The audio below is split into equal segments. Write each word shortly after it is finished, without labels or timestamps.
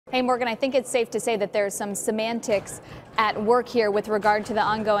Hey, Morgan, I think it's safe to say that there's some semantics at work here with regard to the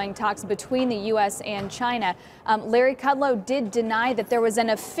ongoing talks between the U.S. and China. Larry Kudlow did deny that there was an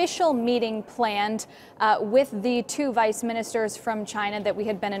official meeting planned with the two vice ministers from China that we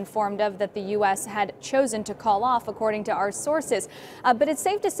had been informed of that the U.S. had chosen to call off, according to our sources. But it's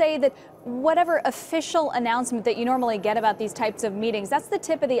safe to say that whatever official announcement that you normally get about these types of meetings, that's the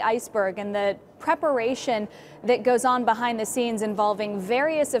tip of the iceberg, and the preparation that goes on behind the scenes involving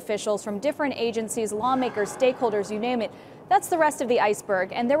various officials from different agencies, lawmakers, stakeholders, you name it. That's the rest of the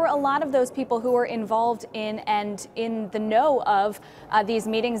iceberg. And there were a lot of those people who were involved in and in the know of these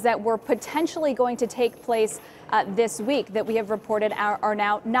meetings that were potentially going to take place this week that we have reported are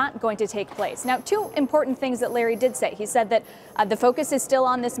now not going to take place. Now, two important things that Larry did say. He said that the focus is still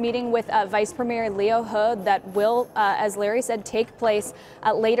on this meeting with Vice Premier Liu He that will, as Larry said, take place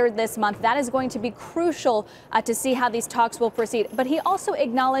later this month. That is going to be crucial to see how these talks will proceed. But he also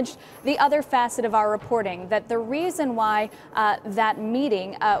acknowledged the other facet of our reporting, that the reason why that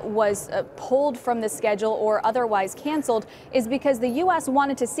meeting was pulled from the schedule or otherwise canceled is because the U.S.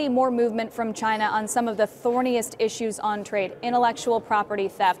 wanted to see more movement from China on some of the thorniest issues on trade: intellectual property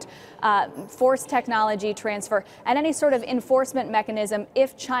theft, forced technology transfer, and any sort of enforcement mechanism.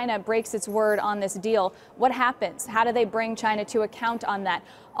 If China breaks its word on this deal, what happens? How do they bring China to account on that?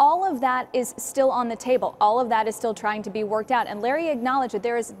 All of that is still on the table. All of that is still trying to be worked out. And Larry acknowledged that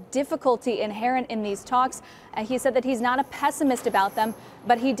there is difficulty inherent in these talks. He said that he's not a pessimist about them,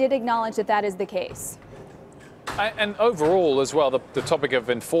 but he did acknowledge that that is the case. And overall as well, the topic of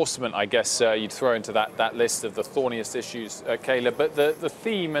enforcement, I guess you'd throw into that list of the thorniest issues, Kayla, but the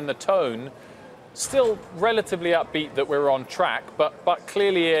theme and the tone still relatively upbeat that we're on track, but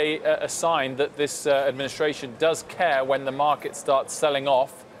clearly a sign that this administration does care when the market starts selling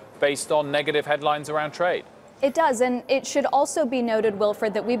off based on negative headlines around trade. It does, and it should also be noted,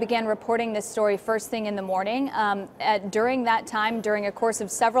 Wilfred, that we began reporting this story first thing in the morning. During that time, during a course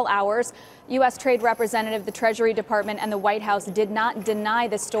of several hours, U.S. Trade Representative, the Treasury Department, and the White House did not deny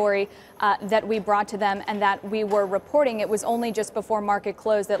the story that we brought to them and that we were reporting. It was only just before market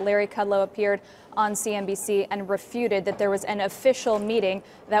close that Larry Kudlow appeared on CNBC and refuted that there was an official meeting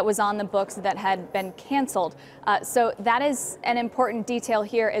that was on the books that had been canceled. So that is an important detail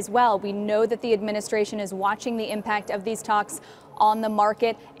here as well. We know that the administration is watching the impact of these talks on the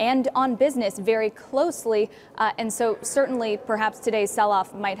market and on business very closely. And so certainly perhaps today's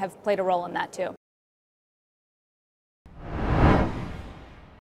sell-off might have played a role in that too.